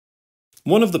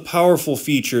One of the powerful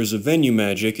features of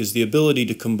VenueMagic is the ability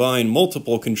to combine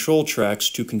multiple control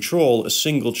tracks to control a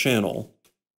single channel.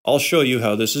 I'll show you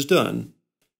how this is done.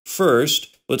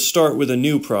 First, let's start with a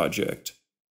new project.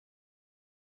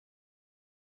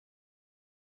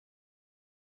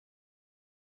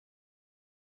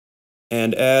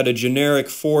 And add a generic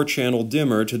 4-channel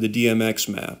dimmer to the DMX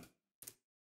map.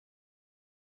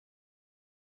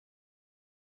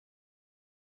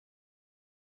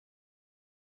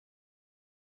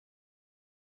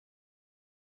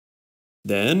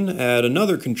 Then add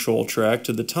another control track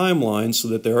to the timeline so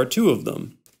that there are 2 of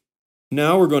them.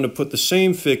 Now we're going to put the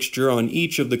same fixture on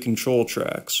each of the control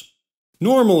tracks.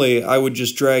 Normally, I would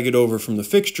just drag it over from the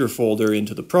fixture folder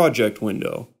into the project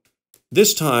window.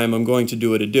 This time, I'm going to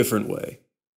do it a different way.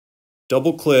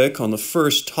 Double-click on the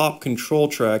first top control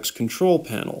track's control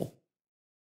panel.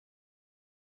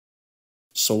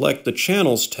 Select the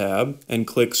Channels tab and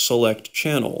click Select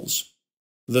Channels.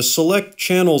 The Select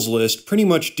Channels list pretty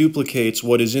much duplicates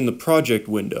what is in the project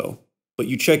window, but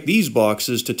you check these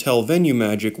boxes to tell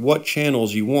VenueMagic what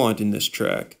channels you want in this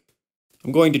track.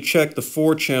 I'm going to check the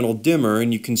 4-channel dimmer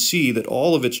and you can see that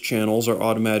all of its channels are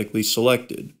automatically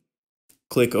selected.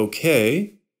 Click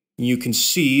OK, and you can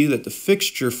see that the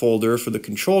fixture folder for the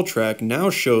control track now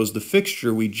shows the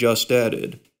fixture we just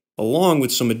added, along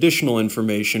with some additional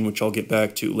information which I'll get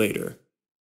back to later.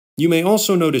 You may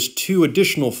also notice 2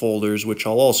 additional folders which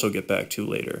I'll also get back to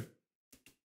later.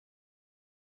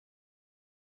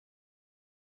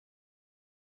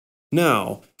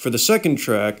 Now, for the second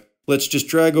track, let's just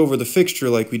drag over the fixture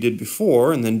like we did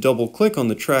before and then double-click on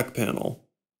the track panel.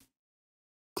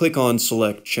 Click on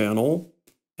Select Channel,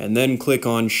 and then click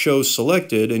on Show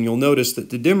Selected, and you'll notice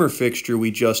that the dimmer fixture we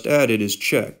just added is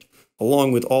checked,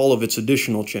 along with all of its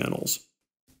additional channels.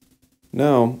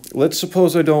 Now, let's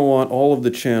suppose I don't want all of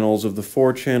the channels of the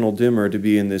 4-channel dimmer to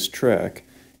be in this track.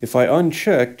 If I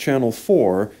uncheck channel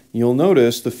 4, you'll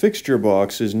notice the fixture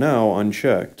box is now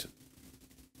unchecked.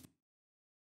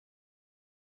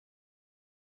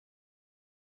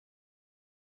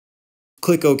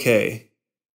 Click OK.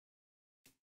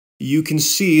 You can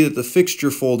see that the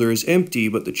fixture folder is empty,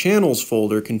 but the channels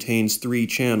folder contains 3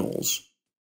 channels.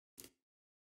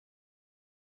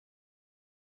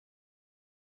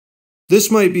 This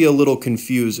might be a little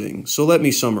confusing, so let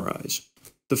me summarize.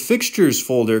 The fixtures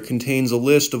folder contains a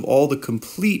list of all the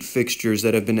complete fixtures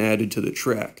that have been added to the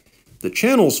track. The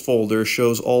channels folder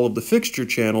shows all of the fixture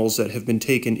channels that have been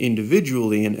taken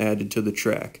individually and added to the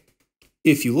track.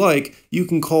 If you like, you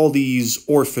can call these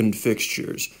orphaned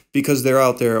fixtures, because they're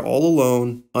out there all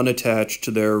alone, unattached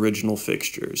to their original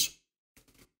fixtures.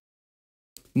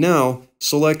 Now,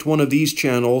 select one of these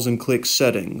channels and click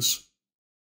Settings.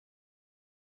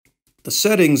 The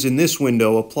settings in this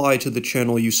window apply to the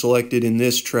channel you selected in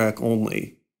this track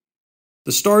only.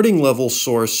 The starting level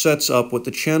source sets up what the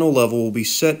channel level will be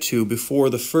set to before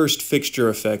the first fixture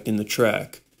effect in the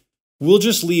track. We'll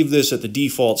just leave this at the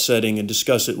default setting and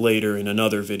discuss it later in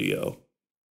another video.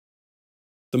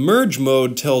 The merge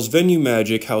mode tells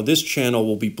VenueMagic how this channel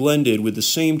will be blended with the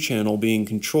same channel being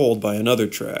controlled by another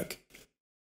track.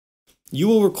 You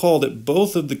will recall that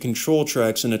both of the control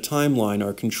tracks in a timeline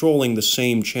are controlling the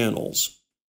same channels.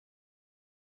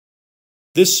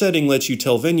 This setting lets you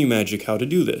tell VenueMagic how to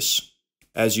do this.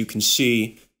 As you can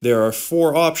see, there are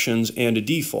 4 options and a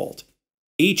default.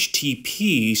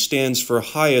 HTP stands for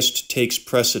Highest Takes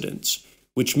Precedence,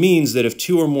 which means that if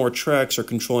 2 or more tracks are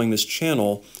controlling this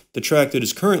channel, the track that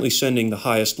is currently sending the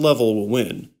highest level will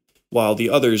win, while the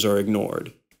others are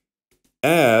ignored.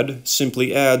 Add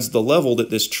simply adds the level that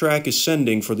this track is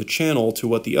sending for the channel to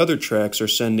what the other tracks are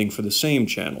sending for the same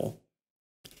channel.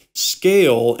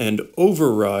 Scale and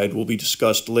override will be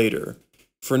discussed later.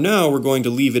 For now, we're going to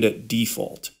leave it at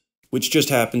default, which just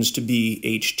happens to be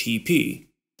HTP.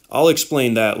 I'll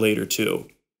explain that later too.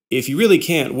 If you really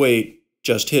can't wait,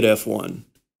 just hit F1.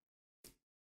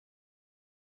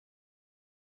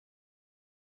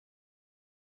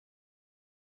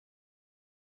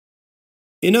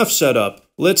 Enough setup.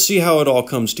 Let's see how it all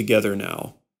comes together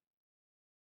now.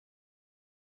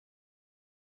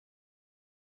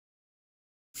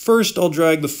 First, I'll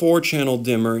drag the 4-channel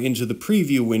dimmer into the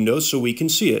preview window so we can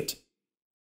see it.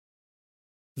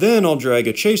 Then I'll drag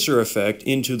a chaser effect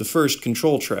into the first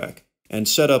control track and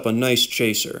set up a nice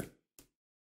chaser.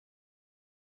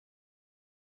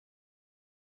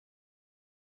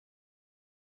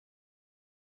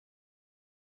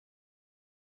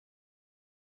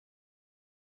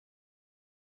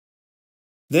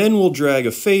 Then we'll drag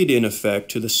a fade-in effect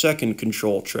to the second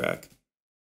control track.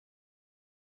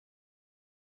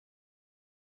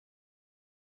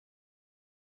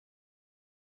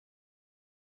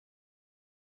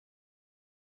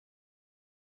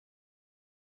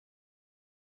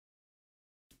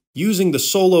 Using the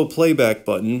solo playback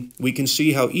button, we can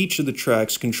see how each of the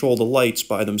tracks control the lights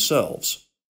by themselves.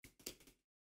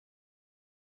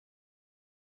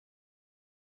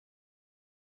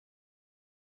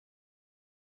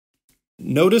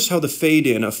 Notice how the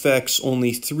fade-in affects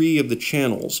only 3 of the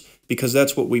channels, because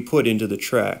that's what we put into the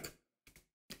track.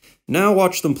 Now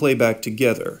watch them play back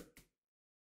together.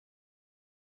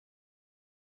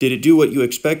 Did it do what you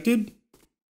expected?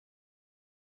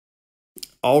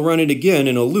 I'll run it again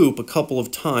in a loop a couple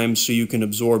of times so you can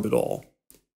absorb it all.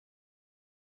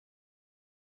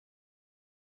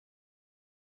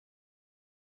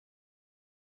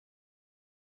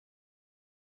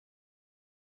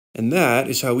 And that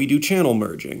is how we do channel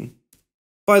merging.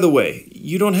 By the way,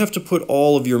 you don't have to put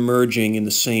all of your merging in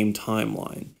the same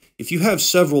timeline. If you have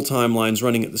several timelines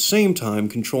running at the same time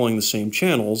controlling the same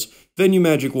channels,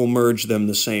 VenueMagic will merge them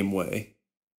the same way.